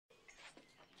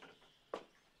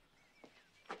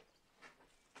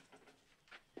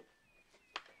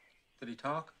he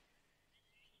talk?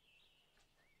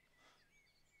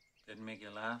 Didn't make you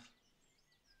laugh?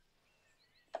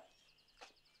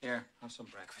 Here, have some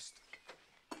breakfast.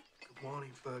 Good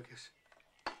morning, Fergus.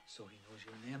 So he knows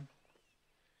your name?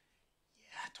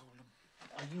 Yeah, I told him.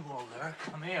 Are you all there?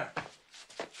 Come here.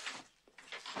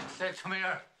 I said, come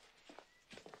here.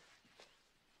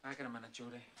 Back in a minute,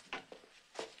 Judy.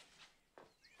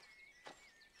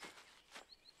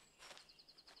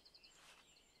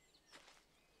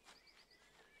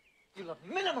 You'll have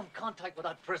minimum contact with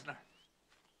that prisoner.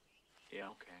 Yeah,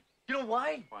 okay. You know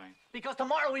why? Why? Because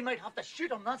tomorrow we might have to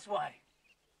shoot him, that's why.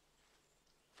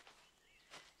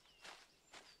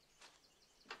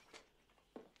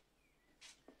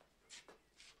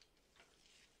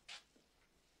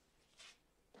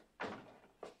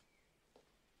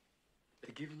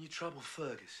 They're giving you trouble,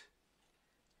 Fergus.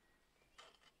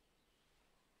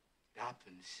 It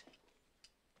happens.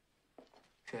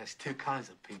 There's two kinds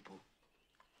of people.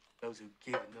 Those who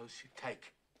give and those who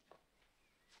take.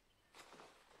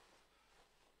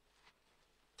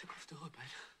 Take off the hood, man.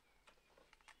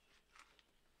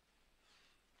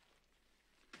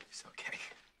 It's okay.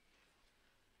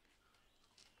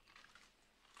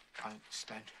 I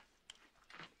understand.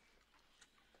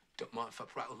 Don't mind if I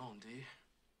prattle on, do you?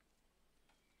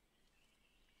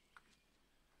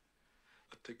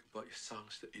 I think about your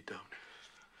songs that you don't.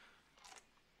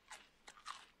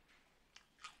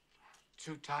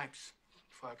 Two types,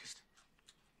 Fergus.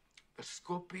 The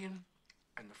scorpion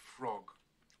and the frog.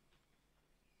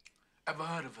 Ever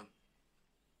heard of them?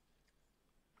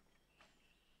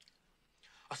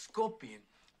 A scorpion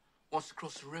wants to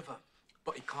cross the river,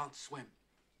 but he can't swim.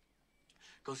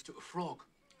 Goes to a frog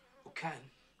who can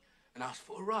and asks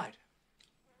for a ride.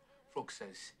 Frog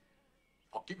says,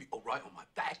 I'll give you a ride on my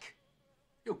back.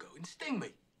 You'll go and sting me.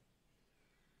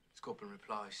 Scorpion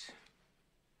replies,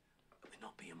 it would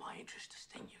not be in my interest to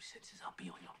sting you, since as I'll be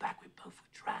on your back, we both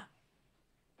would drown.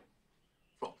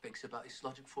 Frog thinks about his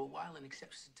logic for a while and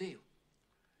accepts the deal.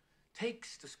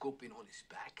 Takes the scorpion on his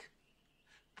back,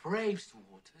 braves the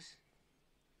waters,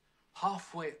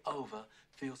 halfway over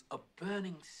feels a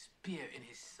burning spear in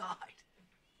his side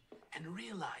and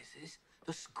realizes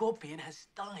the scorpion has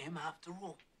stung him after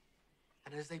all.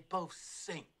 And as they both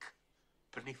sink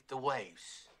beneath the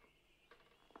waves,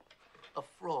 a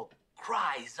frog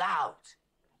cries out,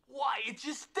 "Why did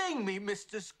you sting me,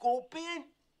 Mr. Scorpion?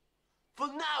 For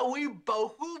now we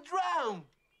both will drown."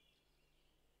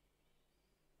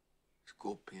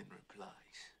 Scorpion replies,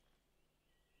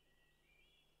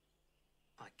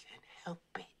 I can't help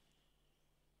it.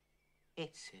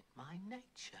 It's in my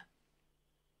nature.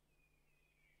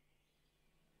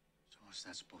 So what's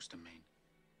that supposed to mean?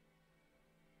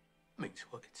 Means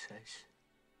what it says.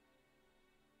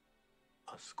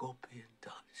 A scorpion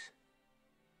does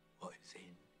what is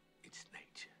in its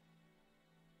nature.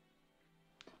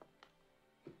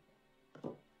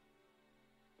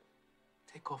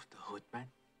 Take off the hood,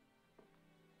 man.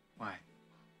 Why?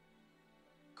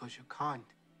 Because you're kind.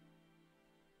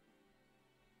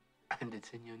 And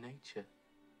it's in your nature.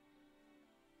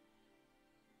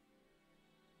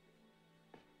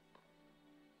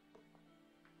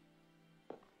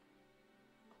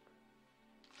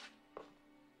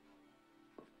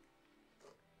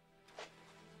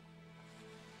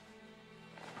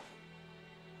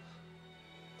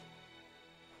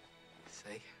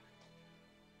 See?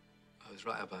 I was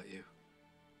right about you.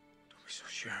 Don't be so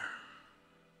sure.